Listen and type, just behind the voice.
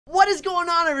What is going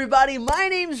on, everybody? My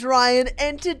name's Ryan,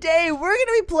 and today we're going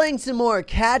to be playing some more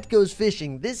Cat Goes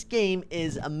Fishing. This game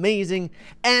is amazing,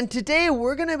 and today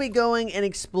we're going to be going and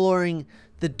exploring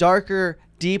the darker,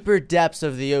 deeper depths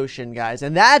of the ocean, guys,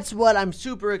 and that's what I'm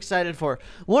super excited for.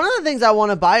 One of the things I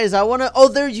want to buy is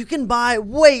you can buy,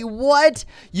 wait, what?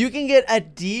 You can get a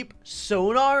deep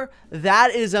sonar? That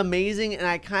is amazing, and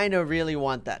I kind of really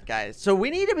want that, guys. So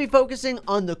we need to be focusing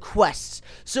on the quests.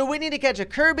 So we need to catch a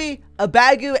Kirby, a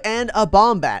Bagu, and a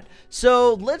Bombat.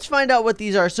 So let's find out what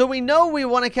these are. So we know we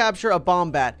want to capture a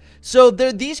Bombat. So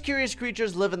these curious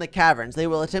creatures live in the caverns. They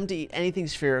will attempt to eat anything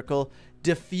spherical,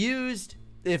 diffused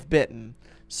if bitten.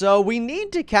 So we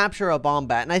need to capture a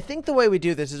Bombat, and I think the way we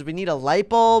do this is we need a light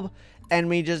bulb, and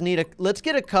we just need let's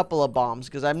get a couple of bombs,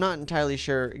 because I'm not entirely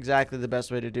sure exactly the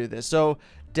best way to do this. So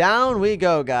down we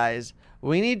go, guys.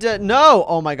 We need to, no,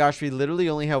 oh my gosh, we literally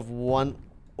only have one.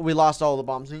 We lost all the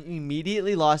bombs. We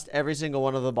immediately lost every single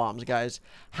one of the bombs, guys.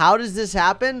 How does this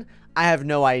happen? I have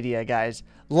no idea, guys.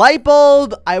 Light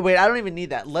bulb, wait, I don't even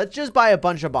need that. Let's just buy a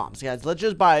bunch of bombs, guys. Let's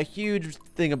just buy a huge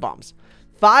thing of bombs.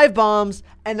 5 bombs,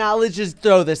 and now let's just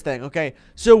throw this thing, okay?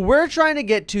 So we're trying to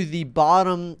get to the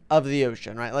bottom of the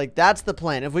ocean, right? Like, that's the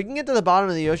plan. If we can get to the bottom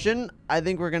of the ocean, I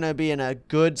think we're gonna be in a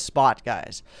good spot,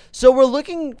 guys. So we're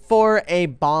looking for a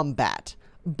Bombat.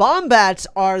 Bombats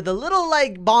are the little,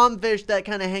 like, bombfish that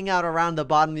kind of hang out around the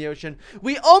bottom of the ocean.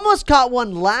 We almost caught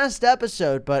one last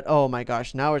episode, but oh my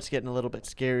gosh, now it's getting a little bit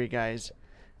scary, guys.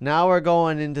 Now we're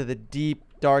going into the deep,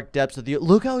 dark depths of the ocean.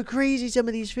 Look how crazy some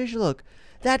of these fish look.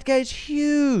 That guy's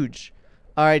huge.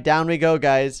 All right, down we go,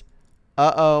 guys.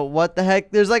 Uh-oh, what the heck?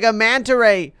 There's like a manta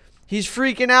ray. He's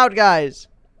freaking out, guys.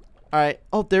 All right.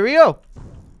 Oh, there we go.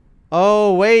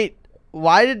 Oh, wait.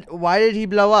 Why did he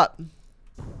blow up?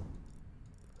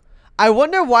 I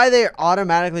wonder why they're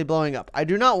automatically blowing up. I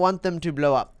do not want them to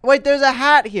blow up. Wait, there's a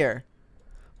hat here.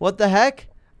 What the heck?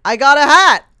 I got a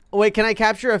hat. Wait, can I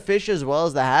capture a fish as well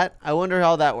as the hat? I wonder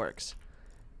how that works.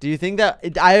 Do you think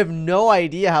that... I have no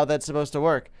idea how that's supposed to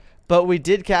work. But we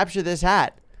did capture this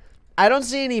hat. I don't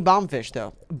see any bombfish,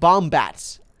 though.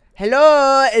 Bombats.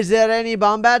 Hello? Is there any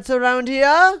bombats around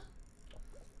here?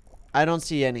 I don't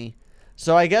see any.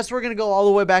 So I guess we're going to go all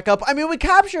the way back up. I mean, we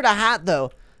captured a hat,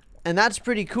 though. And that's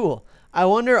pretty cool. I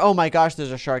wonder... Oh, my gosh,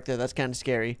 there's a shark there. That's kind of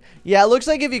scary. Yeah, it looks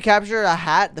like if you capture a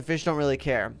hat, the fish don't really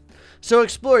care. So,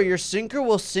 Explorer, your sinker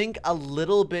will sink a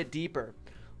little bit deeper.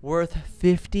 Worth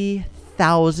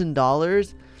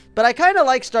 $50,000, but I kind of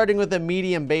like starting with a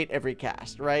medium bait every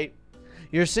cast, right?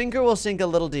 Your sinker will sink a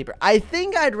little deeper. I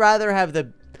think I'd rather have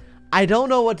the... I don't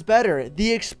know what's better.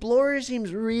 The Explorer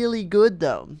seems really good,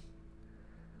 though.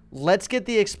 Let's get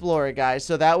the Explorer, guys,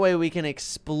 so that way we can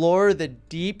explore the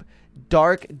deep,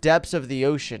 dark depths of the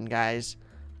ocean, guys.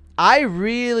 I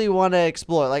really want to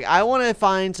explore. Like, I want to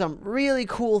find some really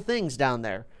cool things down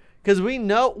there, because we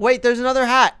know... Wait, there's another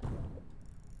hat.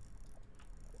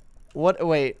 What?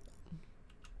 Wait.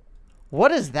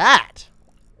 What is that?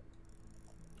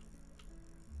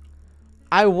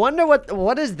 I wonder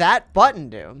what does that button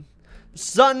do?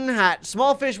 Sun hat.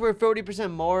 Small fish weigh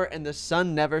 40% more and the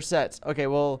sun never sets. Okay,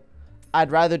 well,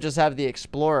 I'd rather just have the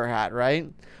Explorer hat,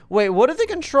 right? Wait, what are the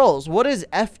controls? What does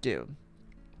F do?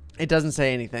 It doesn't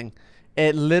say anything.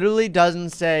 It literally doesn't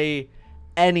say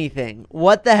anything.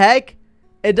 What the heck?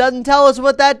 It doesn't tell us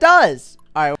what that does.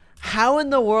 All right. How in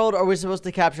the world are we supposed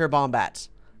to capture bombats?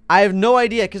 I have no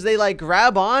idea, because they like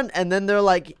grab on and then they're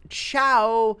like,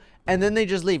 ciao, and then they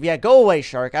just leave. Yeah, go away,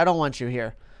 shark. I don't want you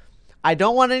here. I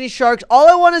don't want any sharks. All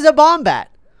I want is a bombat.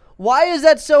 Why is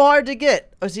that so hard to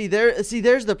get? Oh,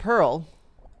 there's the pearl.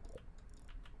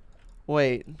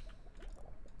 Wait.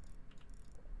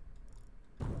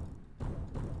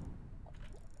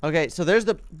 Okay, so there's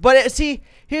the... But see,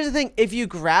 here's the thing. If you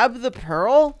grab the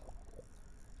pearl...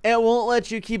 it won't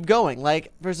let you keep going.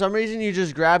 Like, for some reason, you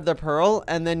just grab the pearl,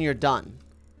 and then you're done.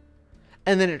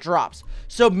 And then it drops.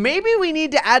 So maybe we need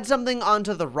to add something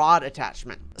onto the rod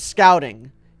attachment.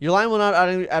 Scouting. Your line will not out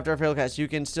after a failed cast. You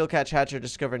can still catch, hatch, or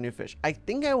discover new fish. I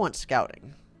think I want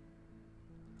scouting.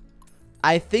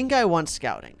 I think I want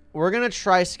scouting. We're going to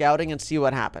try scouting and see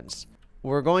what happens.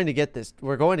 We're going to get this.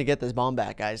 We're going to get this bomb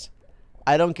back, guys.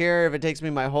 I don't care if it takes me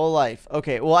my whole life.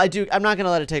 Okay, well, I'm not going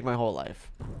to let it take my whole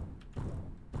life.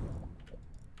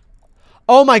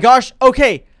 Oh my gosh.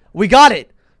 Okay, we got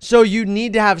it. So you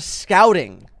need to have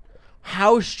scouting.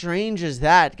 How strange is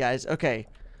that, guys? Okay.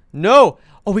 No.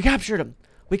 Oh, we captured him.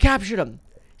 We captured him.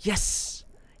 Yes.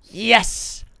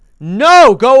 Yes.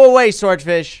 No. Go away,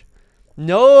 swordfish.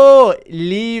 No.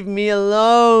 Leave me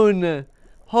alone.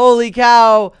 Holy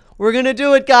cow. We're going to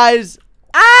do it, guys.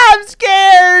 Ah, I'm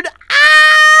scared.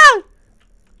 Ah!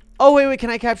 Oh, wait. Can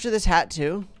I capture this hat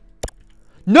too?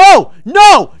 No!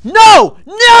 No! No!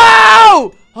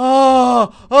 No!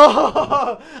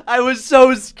 Oh, I was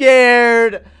so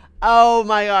scared. Oh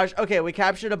my gosh. Okay, we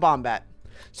captured a bombat.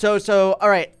 So, all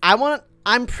right.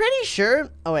 I'm pretty sure.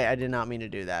 Oh wait, I did not mean to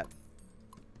do that.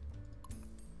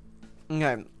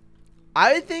 Okay.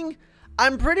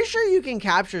 I'm pretty sure you can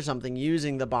capture something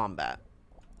using the bombat.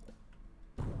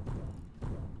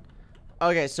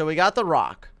 Okay, so we got the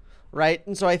rock, right?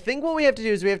 And so I think what we have to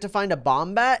do is we have to find a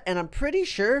bombat, and I'm pretty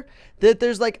sure that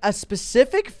there's like a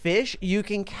specific fish you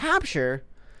can capture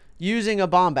using a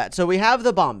bombat. So we have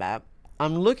the bombat.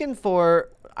 I'm looking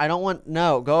for, I don't want,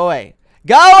 no, go away.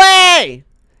 Go away!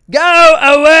 Go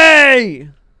away!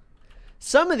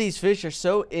 Some of these fish are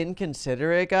so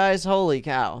inconsiderate, guys. Holy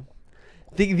cow.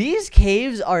 These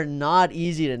caves are not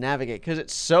easy to navigate because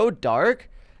it's so dark.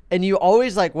 And you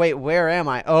always like, wait, where am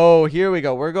I? Oh, here we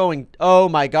go. We're going, oh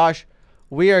my gosh.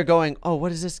 We are going, oh,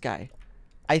 what is this guy?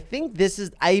 I think this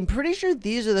is, I'm pretty sure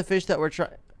these are the fish that we're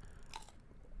trying.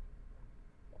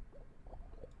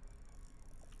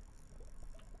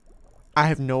 I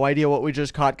have no idea what we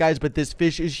just caught, guys, but this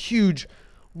fish is huge.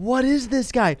 What is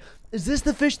this guy? Is this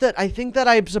the fish that I think that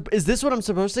is this what I'm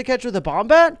supposed to catch with a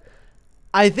bombat?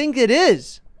 I think it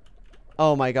is.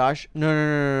 Oh my gosh.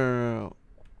 No.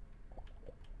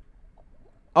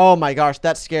 Oh my gosh,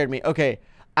 that scared me. Okay,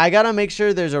 I gotta make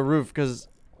sure there's a roof because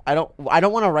I don't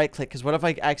want to right click because what if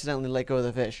I accidentally let go of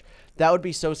the fish? That would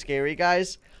be so scary,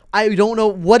 guys. I don't know.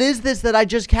 What is this that I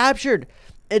just captured?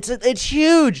 It's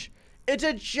huge. It's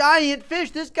a giant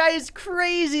fish. This guy is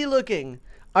crazy looking.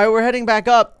 All right, we're heading back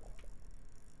up.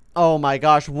 Oh my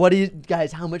gosh,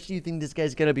 guys, how much do you think this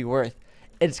guy's gonna be worth?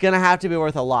 It's gonna have to be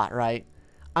worth a lot, right?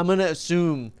 I'm gonna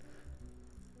assume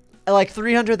like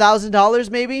 $300,000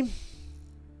 maybe.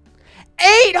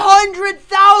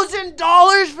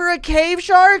 $800,000 for a cave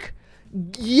shark?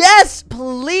 Yes,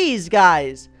 please,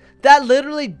 guys. That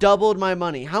literally doubled my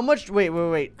money. How much?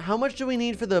 Wait. How much do we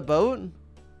need for the boat?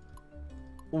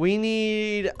 We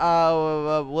need,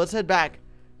 let's head back.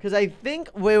 Because I think,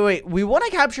 wait. We want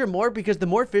to capture more because the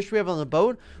more fish we have on the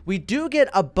boat, we do get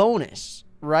a bonus,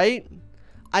 right?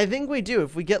 I think we do.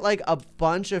 If we get like a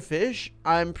bunch of fish,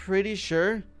 I'm pretty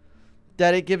sure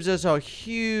that it gives us a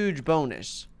huge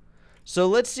bonus. So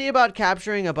let's see about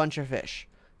capturing a bunch of fish.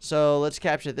 So let's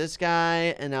capture this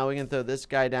guy, and now we can throw this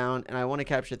guy down, and I want to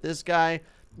capture this guy.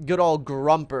 Good old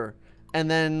Grumper. And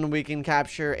then we can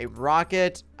capture a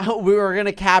rocket. We were going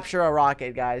to capture a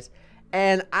rocket, guys.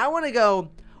 And I want to go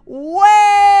way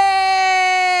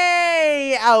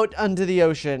out onto the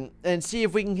ocean and see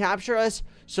if we can capture us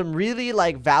some really,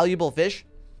 like, valuable fish.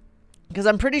 Because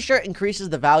I'm pretty sure it increases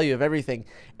the value of everything.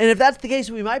 And if that's the case,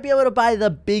 we might be able to buy the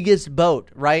biggest boat,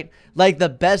 right? Like the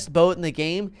best boat in the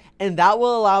game. And that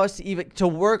will allow us to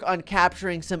work on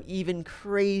capturing some even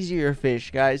crazier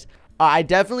fish, guys. I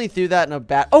definitely threw that in a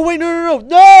bad... Oh, wait,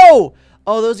 no!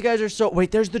 Oh, those guys are so...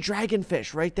 Wait, there's the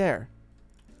dragonfish right there.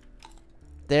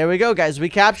 There we go, guys. We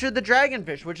captured the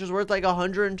dragonfish, which is worth like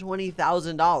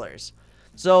 $120,000.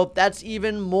 So that's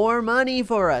even more money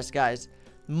for us, guys.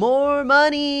 More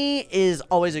money is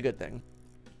always a good thing.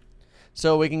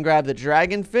 So we can grab the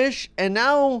dragonfish, and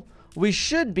now we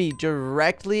should be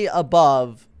directly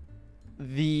above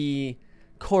the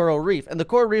coral reef. And the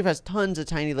coral reef has tons of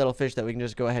tiny little fish that we can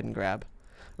just go ahead and grab.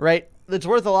 Right? It's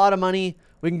worth a lot of money.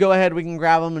 We can go ahead, we can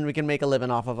grab them, and we can make a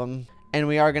living off of them. And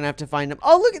we are going to have to find them.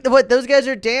 Oh, look at what those guys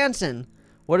are dancing.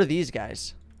 What are these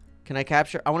guys? Can I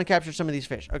capture? I want to capture some of these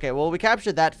fish. Okay, well, we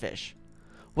captured that fish.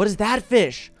 What is that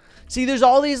fish? See, there's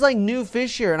all these, like, new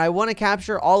fish here, and I want to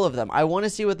capture all of them. I want to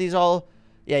see what these all...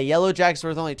 Yeah, yellow jack's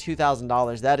worth only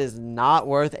 $2,000. That is not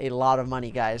worth a lot of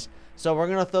money, guys. So we're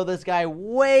going to throw this guy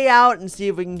way out and see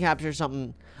if we can capture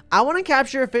something. I want to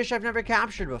capture a fish I've never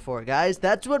captured before, guys.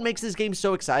 That's what makes this game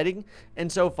so exciting and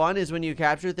so fun is when you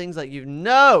capture things like you...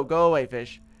 No! Go away,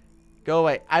 fish. Go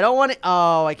away. I don't want to...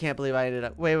 Oh, I can't believe I ended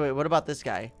up... Wait. What about this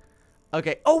guy?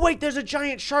 Okay. Oh, wait. There's a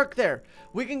giant shark there.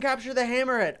 We can capture the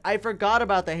hammerhead. I forgot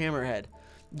about the hammerhead.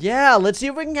 Yeah, let's see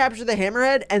if we can capture the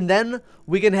hammerhead, and then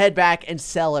we can head back and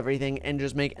sell everything and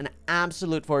just make an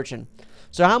absolute fortune.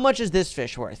 So how much is this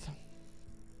fish worth?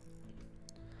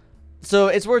 So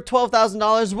it's worth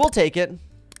 $12,000. We'll take it.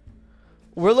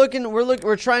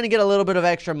 We're trying to get a little bit of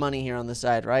extra money here on the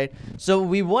side, right? So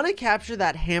we want to capture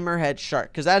that hammerhead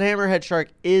shark, because that hammerhead shark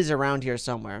is around here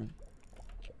somewhere.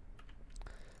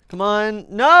 Come on.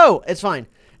 No, it's fine.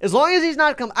 As long as he's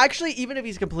not actually, even if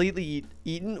he's completely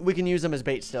eaten, we can use him as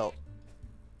bait still.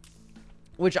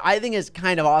 Which I think is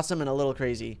kind of awesome and a little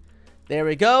crazy. There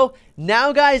we go.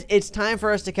 Now, guys, it's time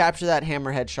for us to capture that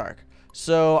hammerhead shark.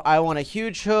 So I want a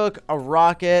huge hook, a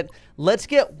rocket. Let's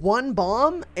get one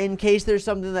bomb in case there's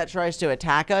something that tries to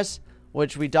attack us,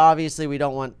 which we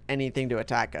don't want anything to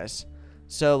attack us.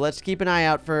 So let's keep an eye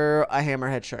out for a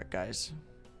hammerhead shark, guys.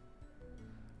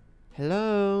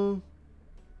 Hello?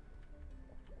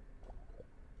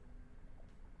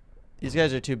 These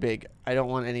guys are too big. I don't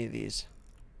want any of these.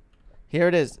 Here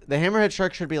it is. The hammerhead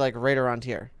shark should be like right around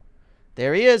here.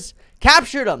 There he is.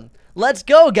 Captured him. Let's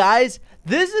go, guys.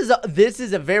 This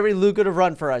is a very lucrative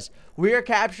run for us. We are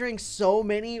capturing so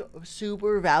many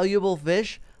super valuable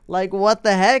fish. Like, what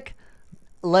the heck?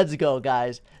 Let's go,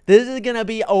 guys. This is going to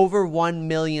be over $1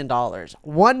 million.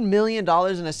 $1 million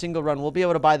in a single run. We'll be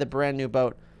able to buy the brand new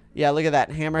boat. Yeah, look at that.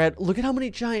 Hammerhead. Look at how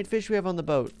many giant fish we have on the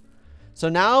boat. So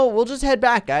now we'll just head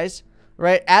back, guys.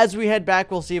 Right? As we head back,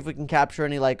 we'll see if we can capture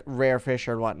any, like, rare fish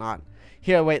or whatnot.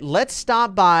 Here, wait. Let's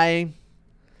stop by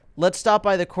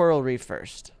the coral reef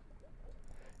first.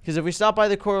 Because if we stop by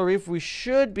the coral reef, we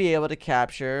should be able to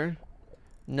capture...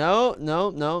 No.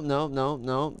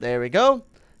 There we go.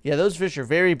 Yeah, those fish are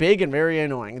very big and very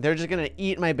annoying. They're just going to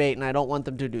eat my bait, and I don't want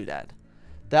them to do that.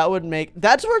 That would make...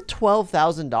 That's worth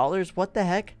 $12,000. What the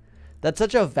heck? That's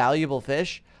such a valuable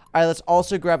fish. All right, let's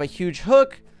also grab a huge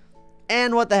hook.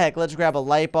 And what the heck? Let's grab a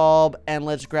light bulb, and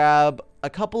let's grab a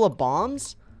couple of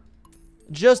bombs.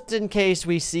 Just in case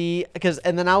we see...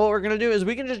 And then now what we're going to do is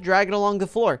we can just drag it along the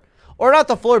floor. Or not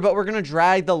the floor, but we're going to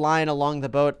drag the line along the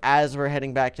boat as we're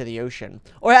heading back to the ocean.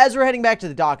 Or as we're heading back to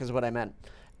the dock is what I meant.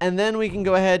 And then we can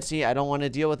go ahead. See, I don't want to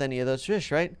deal with any of those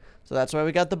fish, right? So that's why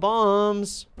we got the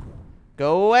bombs.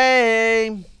 Go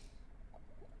away.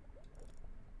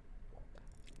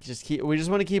 We just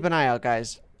want to keep an eye out,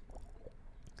 guys.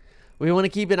 We want to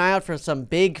keep an eye out for some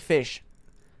big fish.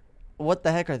 What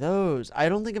the heck are those? I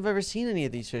don't think I've ever seen any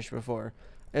of these fish before.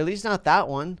 At least not that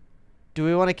one. Do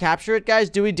we want to capture it, guys?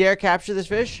 Do we dare capture this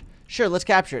fish? Sure, let's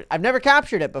capture it. I've never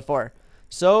captured it before.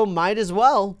 So, might as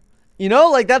well. You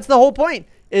know, like, that's the whole point.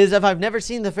 Is if I've never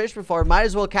seen the fish before, might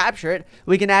as well capture it.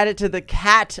 We can add it to the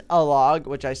catalog,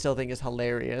 which I still think is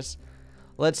hilarious.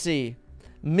 Let's see.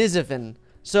 Mizafin.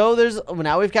 So,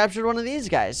 now we've captured one of these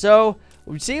guys. So...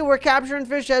 See, we're capturing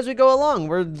fish as we go along.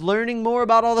 We're learning more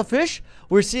about all the fish.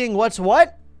 We're seeing what's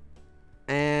what.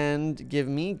 And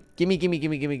gimme.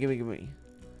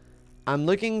 I'm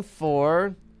looking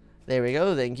for... There we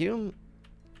go. Thank you.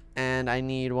 And I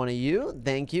need one of you.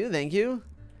 Thank you.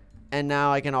 And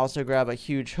now I can also grab a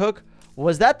huge hook.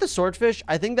 Was that the swordfish?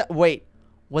 I think that... Wait.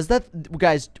 Was that...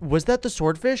 Guys, was that the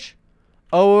swordfish?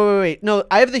 Oh, wait. No,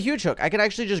 I have the huge hook. I can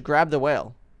actually just grab the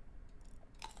whale.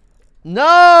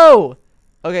 No!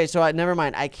 Okay, so never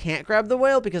mind. I can't grab the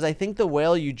whale because I think the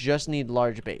whale, you just need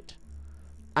large bait.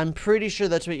 I'm pretty sure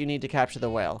that's what you need to capture the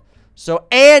whale. So,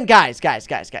 and guys.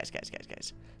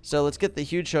 So let's get the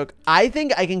huge hook. I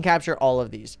think I can capture all of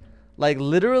these. Like,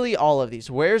 literally all of these.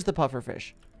 Where's the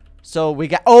pufferfish? So we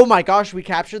got, oh my gosh, we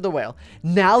captured the whale.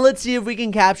 Now let's see if we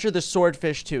can capture the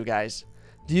swordfish too, guys.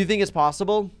 Do you think it's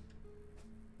possible?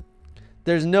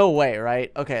 There's no way,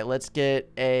 right? Okay, let's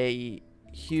get a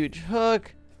huge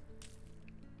hook.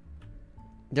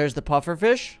 There's the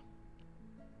pufferfish.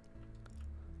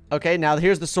 Okay, now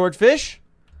here's the swordfish.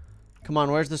 Come on,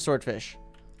 where's the swordfish?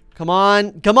 Come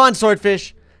on,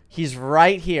 swordfish. He's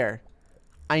right here.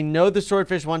 I know the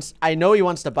swordfish wants, I know he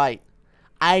wants to bite.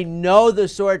 I know the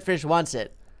swordfish wants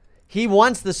it. He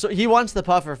wants the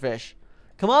pufferfish.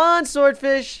 Come on,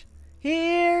 swordfish.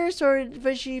 Here,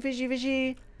 fishy.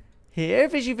 Here,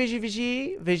 fishy.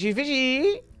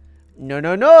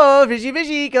 No,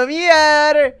 fishy, come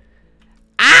here.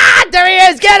 Ah, there he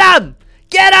is! Get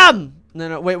him!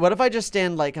 No, wait, what if I just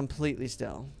stand, like, completely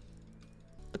still?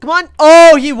 Come on!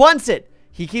 Oh, he wants it!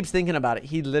 He keeps thinking about it.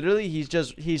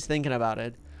 He's thinking about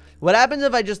it. What happens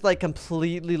if I just, like,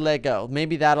 completely let go?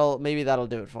 Maybe that'll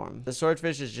do it for him. The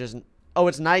swordfish is just... Oh,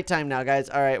 it's nighttime now, guys.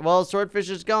 Alright, well, swordfish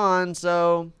is gone,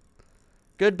 so...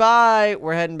 Goodbye!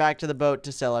 We're heading back to the boat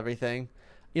to sell everything.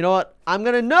 You know what? I'm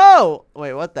gonna... No!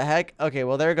 Wait, what the heck? Okay,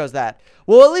 well, there goes that.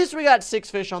 Well, at least we got 6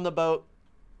 fish on the boat.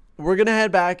 We're going to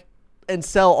head back and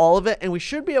sell all of it. And we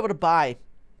should be able to buy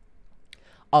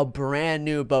a brand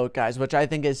new boat, guys. Which I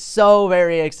think is so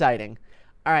very exciting.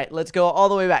 All right, let's go all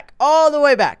the way back. All the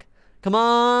way back. Come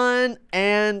on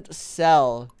and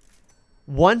sell.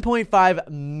 $1.5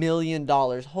 million.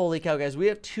 Holy cow, guys. We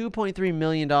have $2.3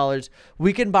 million.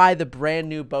 We can buy the brand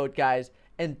new boat, guys.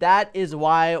 And that is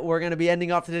why we're going to be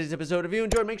ending off today's episode. If you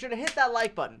enjoyed, make sure to hit that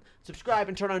like button, subscribe,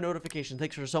 and turn on notifications.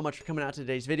 Thanks so much for coming out to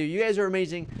today's video. You guys are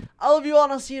amazing. I love you all,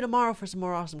 and I'll see you tomorrow for some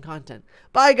more awesome content.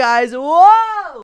 Bye, guys. Whoa!